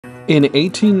In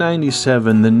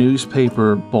 1897, the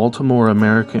newspaper Baltimore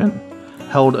American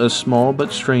held a small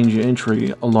but strange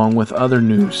entry along with other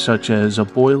news such as a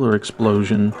boiler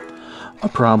explosion, a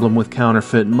problem with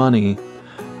counterfeit money,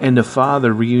 and a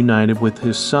father reunited with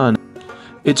his son.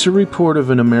 It's a report of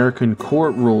an American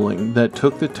court ruling that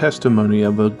took the testimony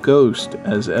of a ghost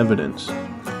as evidence.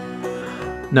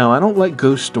 Now, I don't like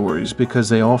ghost stories because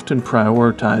they often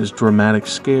prioritize dramatic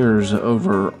scares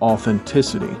over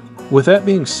authenticity. With that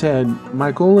being said,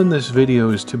 my goal in this video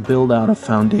is to build out a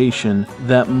foundation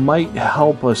that might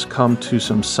help us come to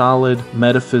some solid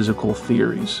metaphysical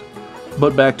theories.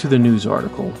 But back to the news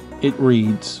article. It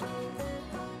reads,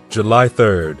 July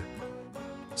 3rd.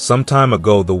 Some time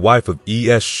ago, the wife of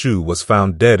E.S. Shue was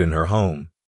found dead in her home.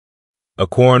 A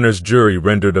coroner's jury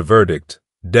rendered a verdict,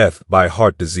 death by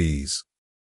heart disease.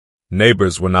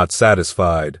 Neighbors were not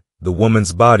satisfied. The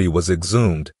woman's body was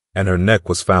exhumed and her neck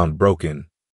was found broken.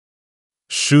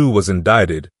 Shue was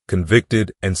indicted,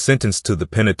 convicted, and sentenced to the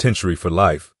penitentiary for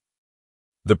life.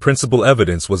 The principal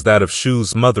evidence was that of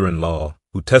Shue's mother-in-law,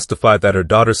 who testified that her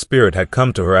daughter's spirit had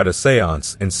come to her at a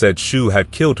seance and said Shue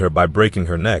had killed her by breaking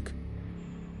her neck.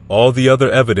 All the other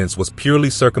evidence was purely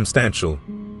circumstantial.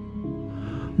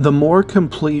 The more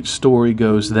complete story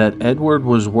goes that Edward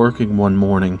was working one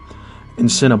morning and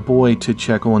sent a boy to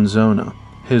check on Zona,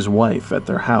 his wife, at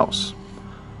their house.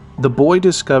 The boy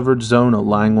discovered Zona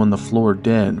lying on the floor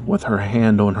dead with her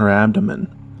hand on her abdomen.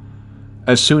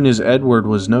 As soon as Edward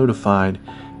was notified,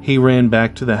 he ran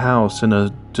back to the house in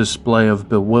a display of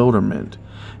bewilderment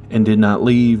and did not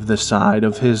leave the side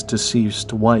of his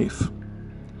deceased wife.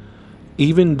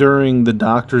 Even during the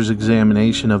doctor's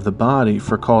examination of the body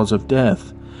for cause of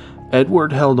death,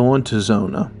 Edward held on to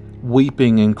Zona,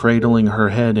 weeping and cradling her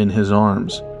head in his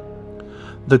arms.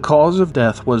 The cause of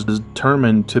death was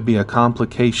determined to be a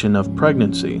complication of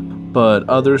pregnancy, but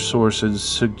other sources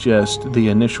suggest the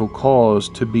initial cause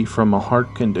to be from a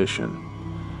heart condition.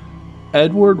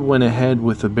 Edward went ahead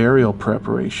with the burial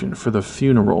preparation for the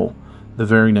funeral the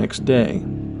very next day,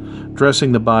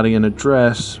 dressing the body in a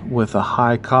dress with a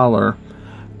high collar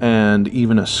and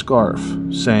even a scarf,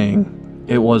 saying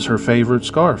it was her favorite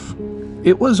scarf.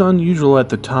 It was unusual at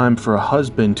the time for a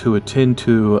husband to attend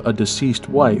to a deceased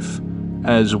wife,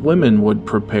 as women would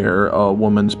prepare a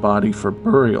woman's body for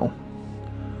burial.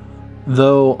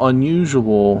 Though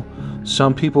unusual,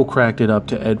 some people cracked it up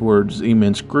to Edward's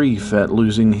immense grief at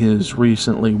losing his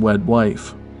recently wed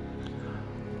wife.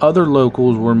 Other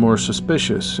locals were more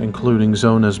suspicious, including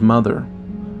Zona's mother.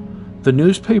 The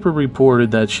newspaper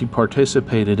reported that she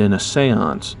participated in a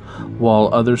seance, while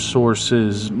other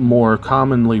sources more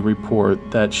commonly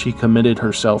report that she committed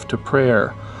herself to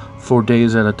prayer for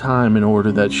days at a time in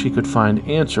order that she could find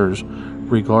answers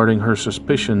regarding her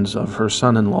suspicions of her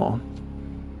son-in-law.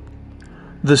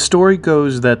 The story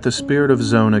goes that the spirit of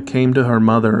Zona came to her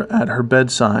mother at her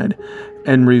bedside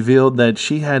and revealed that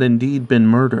she had indeed been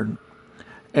murdered.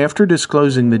 After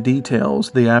disclosing the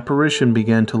details, the apparition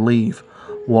began to leave,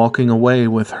 walking away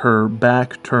with her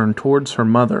back turned towards her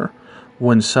mother,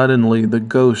 when suddenly the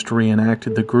ghost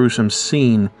reenacted the gruesome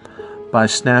scene by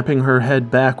snapping her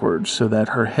head backwards so that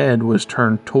her head was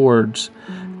turned towards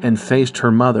and faced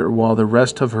her mother while the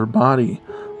rest of her body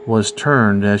was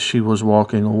turned as she was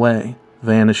walking away,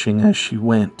 vanishing as she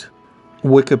went.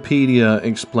 Wikipedia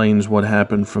explains what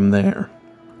happened from there.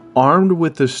 Armed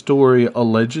with the story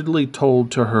allegedly told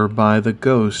to her by the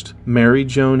ghost, Mary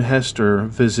Joan Hester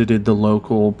visited the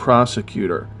local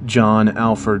prosecutor, John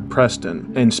Alfred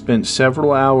Preston, and spent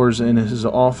several hours in his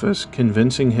office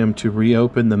convincing him to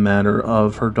reopen the matter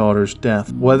of her daughter's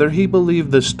death. Whether he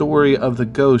believed the story of the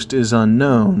ghost is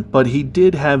unknown, but he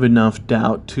did have enough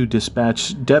doubt to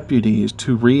dispatch deputies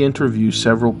to re-interview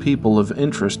several people of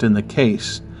interest in the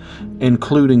case,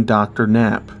 including Dr.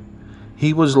 Knapp.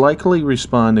 He was likely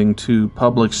responding to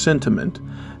public sentiment,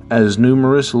 as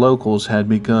numerous locals had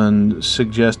begun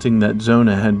suggesting that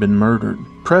Zona had been murdered.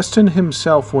 Preston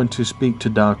himself went to speak to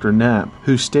Dr. Knapp,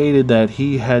 who stated that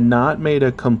he had not made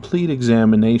a complete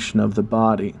examination of the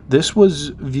body. This was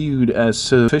viewed as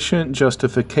sufficient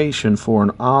justification for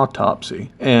an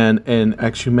autopsy, and an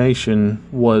exhumation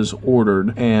was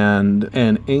ordered and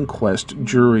an inquest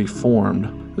jury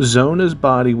formed. Zona's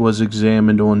body was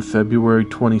examined on February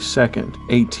 22,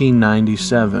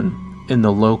 1897. In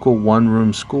the local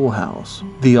one-room schoolhouse.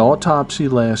 The autopsy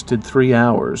lasted 3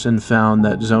 hours and found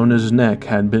that Zona's neck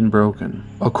had been broken.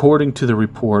 According to the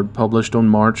report published on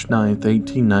March 9,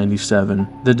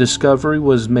 1897, the discovery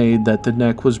was made that the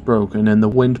neck was broken and the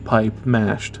windpipe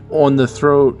mashed. On the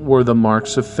throat were the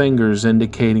marks of fingers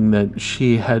indicating that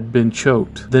she had been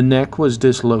choked. The neck was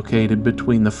dislocated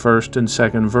between the first and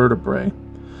second vertebrae.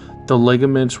 The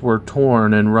ligaments were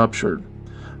torn and ruptured.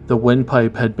 The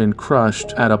windpipe had been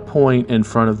crushed at a point in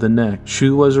front of the neck.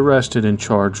 Shu was arrested and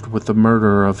charged with the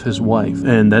murder of his wife,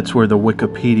 and that's where the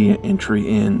Wikipedia entry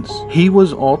ends. He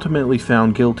was ultimately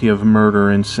found guilty of murder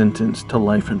and sentenced to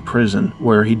life in prison,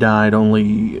 where he died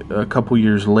only a couple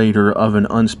years later of an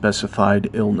unspecified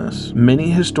illness. Many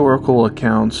historical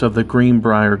accounts of the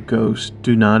Greenbrier ghost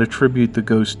do not attribute the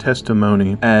ghost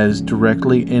testimony as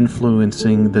directly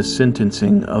influencing the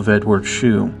sentencing of Edward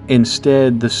Shue.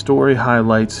 Instead, the story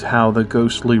highlights how the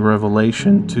ghostly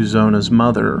revelation to Zona's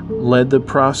mother led the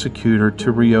prosecutor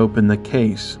to reopen the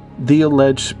case. The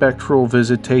alleged spectral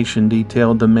visitation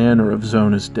detailed the manner of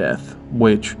Zona's death,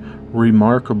 which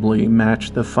remarkably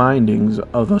matched the findings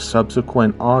of a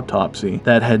subsequent autopsy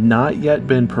that had not yet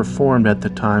been performed at the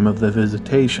time of the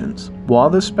visitations. While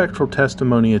the spectral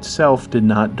testimony itself did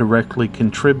not directly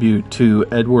contribute to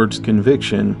Edward's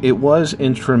conviction, it was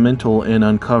instrumental in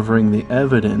uncovering the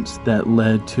evidence that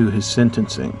led to his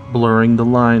sentencing, blurring the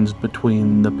lines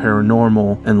between the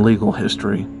paranormal and legal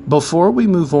history. Before we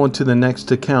move on to the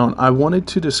next account, I wanted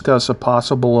to discuss a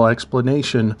possible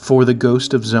explanation for the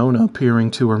ghost of Zona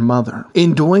appearing to her mother.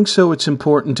 In doing so, it's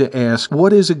important to ask,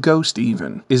 what is a ghost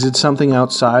even? Is it something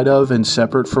outside of and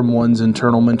separate from one's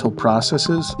internal mental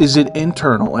processes? Is it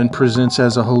internal and presents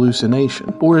as a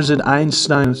hallucination? Or is it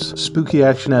Einstein's spooky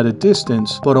action at a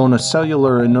distance, but on a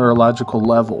cellular and neurological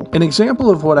level? An example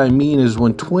of what I mean is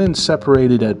when twins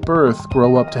separated at birth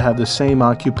grow up to have the same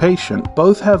occupation.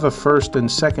 Both have a first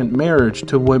and second marriage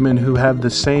to women who have the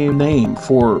same name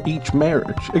for each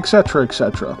marriage, etc.,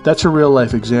 etc. That's a real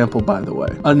life example, by the way.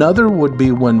 Another would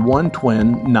be when one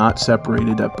twin, not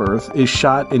separated at birth, is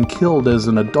shot and killed as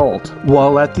an adult,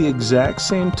 while at the exact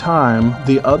same time,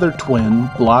 the other twin,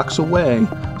 blocks away,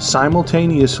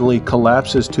 simultaneously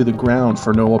collapses to the ground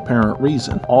for no apparent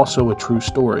reason. Also a true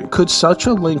story. Could such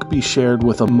a link be shared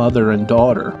with a mother and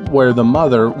daughter, where the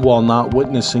mother, while not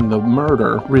witnessing the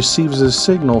murder, receives a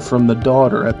signal from the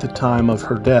daughter at the time of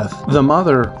her death? The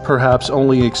mother perhaps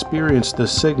only experienced the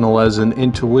signal as an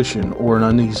intuition or an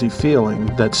uneasy feeling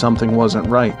that something wasn't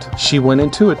right. She went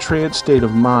into a trance state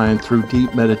of mind through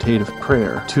deep meditative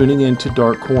prayer, tuning into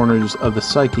dark corners of the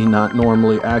psyche not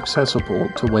normally accessible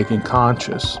to waking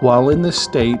conscious. While in this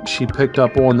state, she picked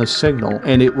up on the signal,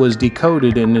 and it was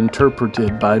decoded and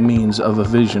interpreted by means of a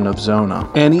vision of Zona.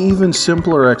 An even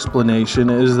simpler explanation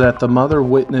is that the mother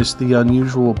witnessed the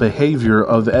unusual behavior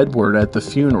of Edward at the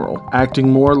funeral, acting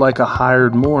more like a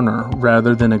hired mourner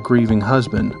rather than a grieving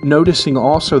husband, noticing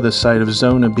also the sight of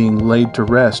Zona being laid to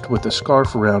rest with a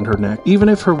scarf around her neck. Even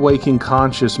if her waking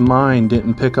conscious mind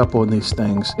didn't pick up on these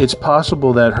things, it's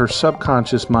possible that her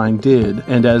subconscious mind did,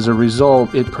 and as a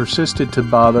result, it persisted to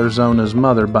bother Zona's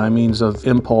mother by means of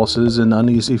impulses and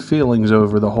uneasy feelings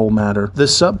over the whole matter. The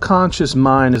subconscious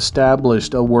mind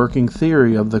established a working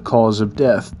theory of the cause of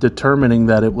death, determining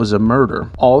that it was a murder.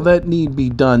 All that need be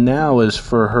done now is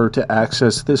for her to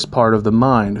access this part of the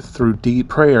mind through deep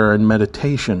prayer and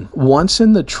meditation. Once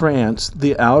in the trance,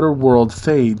 the outer world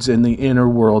fades and the inner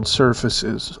world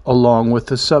surfaces, along with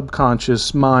the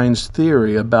subconscious mind's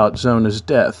theory about Zona's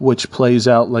death, which plays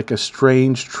out like a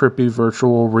strange, trippy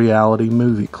virtual reality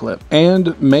movie clip.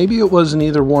 And maybe it wasn't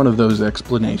either one of those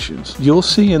explanations. You'll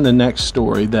see in the next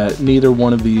story that neither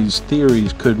one of these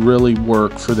theories could really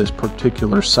work for this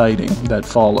particular sighting that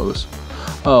follows.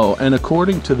 Oh, and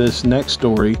according to this next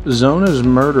story, Zona's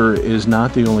murder is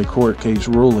not the only court case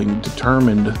ruling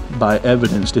determined by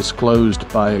evidence disclosed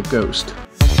by a ghost.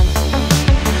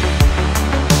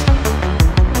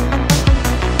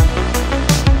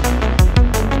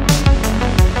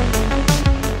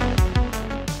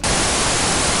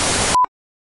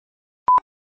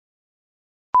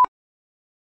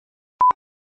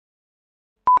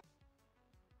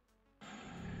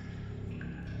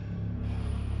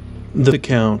 The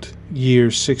account, year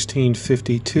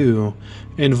 1652,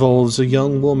 involves a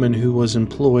young woman who was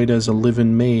employed as a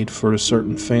live-in maid for a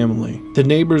certain family. The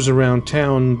neighbors around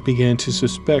town began to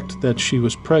suspect that she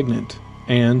was pregnant,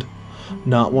 and,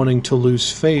 not wanting to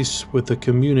lose face with the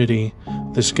community,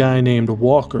 this guy named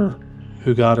Walker,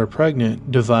 who got her pregnant,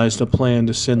 devised a plan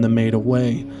to send the maid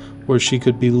away, where she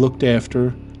could be looked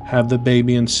after, have the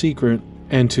baby in secret,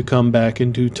 and to come back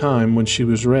in due time when she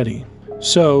was ready.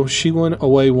 So she went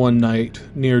away one night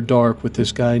near dark with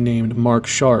this guy named Mark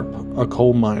Sharp, a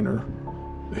coal miner,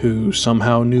 who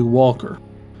somehow knew Walker.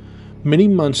 Many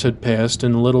months had passed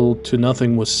and little to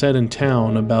nothing was said in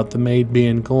town about the maid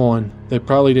being gone. They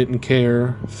probably didn't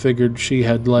care, figured she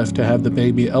had left to have the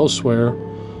baby elsewhere,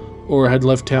 or had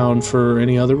left town for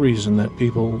any other reason that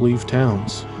people leave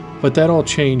towns. But that all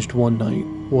changed one night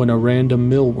when a random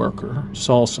mill worker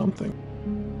saw something.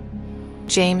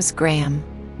 James Graham,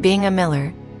 being a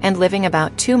miller, and living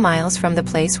about 2 miles from the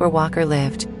place where Walker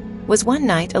lived, was one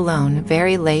night alone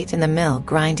very late in the mill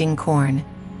grinding corn.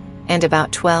 And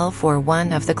about 12 or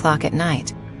 1 of the clock at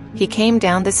night, he came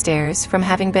down the stairs from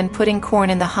having been putting corn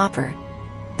in the hopper.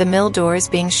 The mill doors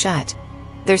being shut,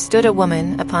 there stood a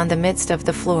woman upon the midst of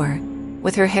the floor,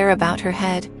 with her hair about her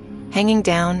head, hanging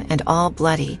down and all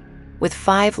bloody, with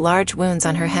 5 large wounds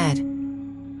on her head.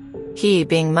 He,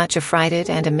 being much affrighted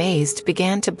and amazed,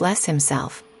 began to bless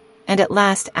himself, and at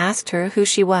last asked her who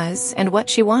she was and what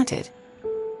she wanted.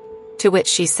 To which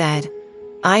she said,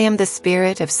 I am the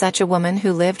spirit of such a woman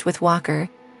who lived with Walker,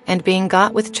 and being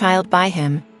got with child by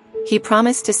him, he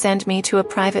promised to send me to a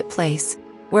private place,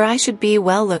 where I should be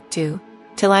well looked to,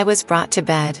 till I was brought to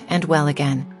bed and well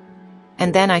again.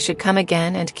 And then I should come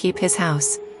again and keep his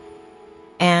house.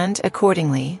 And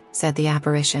accordingly, said the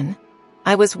apparition,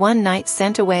 I was one night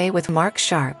sent away with Mark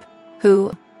Sharp,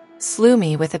 who slew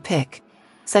me with a pick,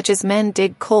 such as men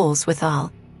dig coals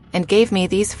withal, and gave me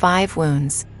these 5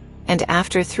 wounds, and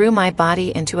after threw my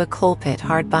body into a coal pit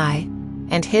hard by,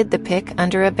 and hid the pick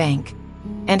under a bank,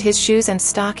 and his shoes and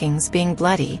stockings being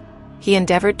bloody, he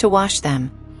endeavored to wash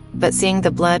them, but seeing the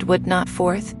blood would not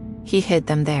forth, he hid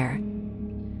them there.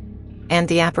 And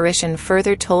the apparition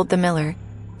further told the miller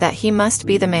that he must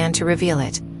be the man to reveal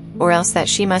it, or else that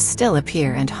she must still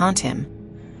appear and haunt him.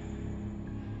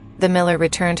 The miller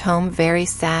returned home very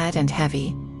sad and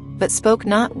heavy, but spoke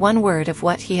not one word of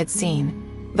what he had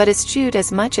seen, but eschewed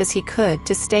as much as he could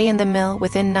to stay in the mill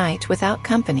within night without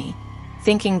company,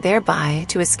 thinking thereby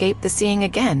to escape the seeing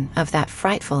again of that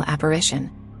frightful apparition.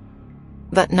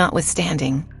 But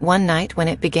notwithstanding, one night when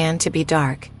it began to be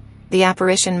dark, the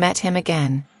apparition met him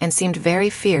again, and seemed very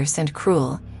fierce and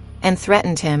cruel, and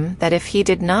threatened him that if he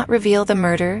did not reveal the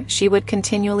murder she would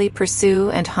continually pursue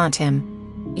and haunt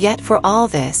him. Yet for all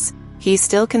this, he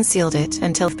still concealed it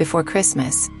until before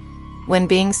Christmas, when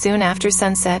being soon after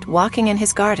sunset walking in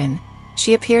his garden,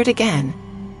 she appeared again,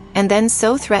 and then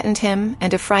so threatened him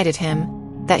and affrighted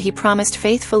him, that he promised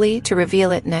faithfully to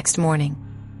reveal it next morning.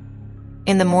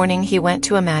 In the morning he went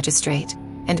to a magistrate,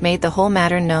 and made the whole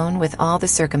matter known with all the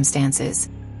circumstances,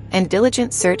 and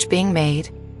diligent search being made,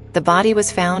 the body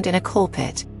was found in a coal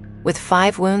pit, with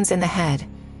 5 wounds in the head,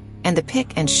 and the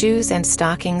pick and shoes and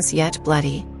stockings yet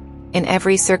bloody, in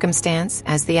every circumstance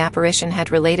as the apparition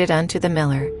had related unto the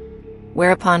miller.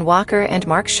 Whereupon Walker and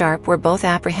Mark Sharp were both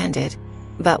apprehended,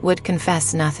 but would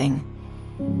confess nothing.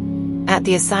 At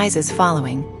the assizes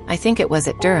following, I think it was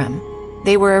at Durham,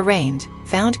 they were arraigned,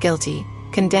 found guilty,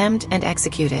 condemned and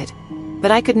executed,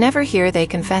 but I could never hear they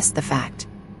confessed the fact.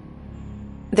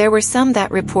 There were some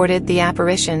that reported the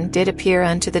apparition did appear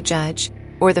unto the judge,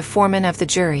 or the foreman of the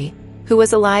jury, who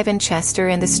was alive in Chester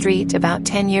in the street about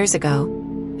 10 years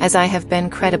ago, as I have been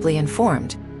credibly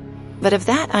informed, but of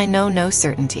that I know no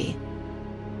certainty.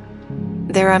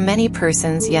 There are many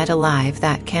persons yet alive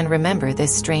that can remember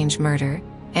this strange murder,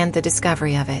 and the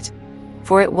discovery of it,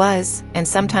 for it was, and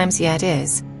sometimes yet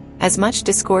is, as much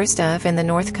discoursed of in the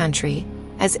North Country,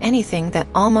 as anything that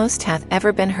almost hath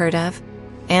ever been heard of,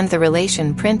 and the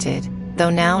relation printed, though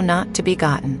now not to be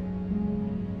gotten.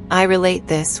 I relate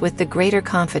this with the greater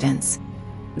confidence,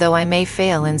 though I may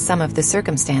fail in some of the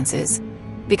circumstances,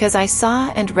 because I saw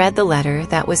and read the letter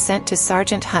that was sent to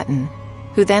Sergeant Hutton,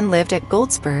 who then lived at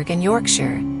Goldsburg in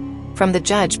Yorkshire, from the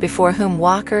judge before whom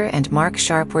Walker and Mark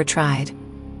Sharp were tried,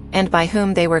 and by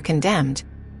whom they were condemned,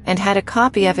 and had a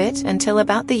copy of it until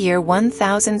about the year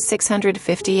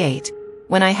 1658,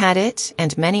 when I had it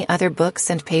and many other books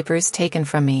and papers taken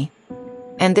from me.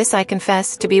 And this I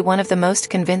confess to be one of the most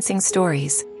convincing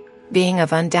stories, being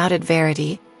of undoubted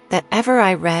verity, that ever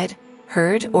I read,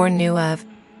 heard, or knew of,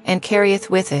 and carrieth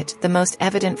with it the most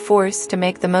evident force to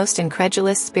make the most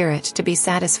incredulous spirit to be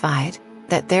satisfied,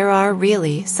 that there are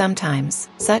really sometimes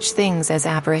such things as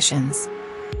apparitions.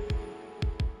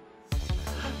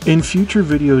 In future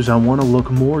videos, I want to look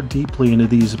more deeply into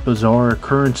these bizarre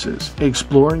occurrences,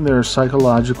 exploring their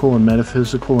psychological and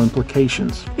metaphysical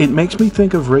implications. It makes me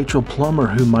think of Rachel Plummer,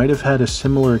 who might have had a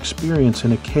similar experience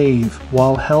in a cave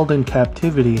while held in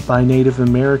captivity by Native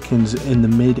Americans in the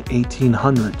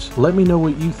mid-1800s. Let me know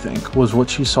what you think. Was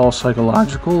what she saw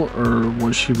psychological, or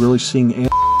was she really seeing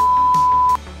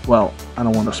Well, I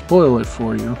don't want to spoil it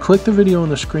for you. Click the video on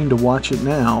the screen to watch it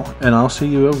now, and I'll see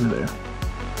you over there.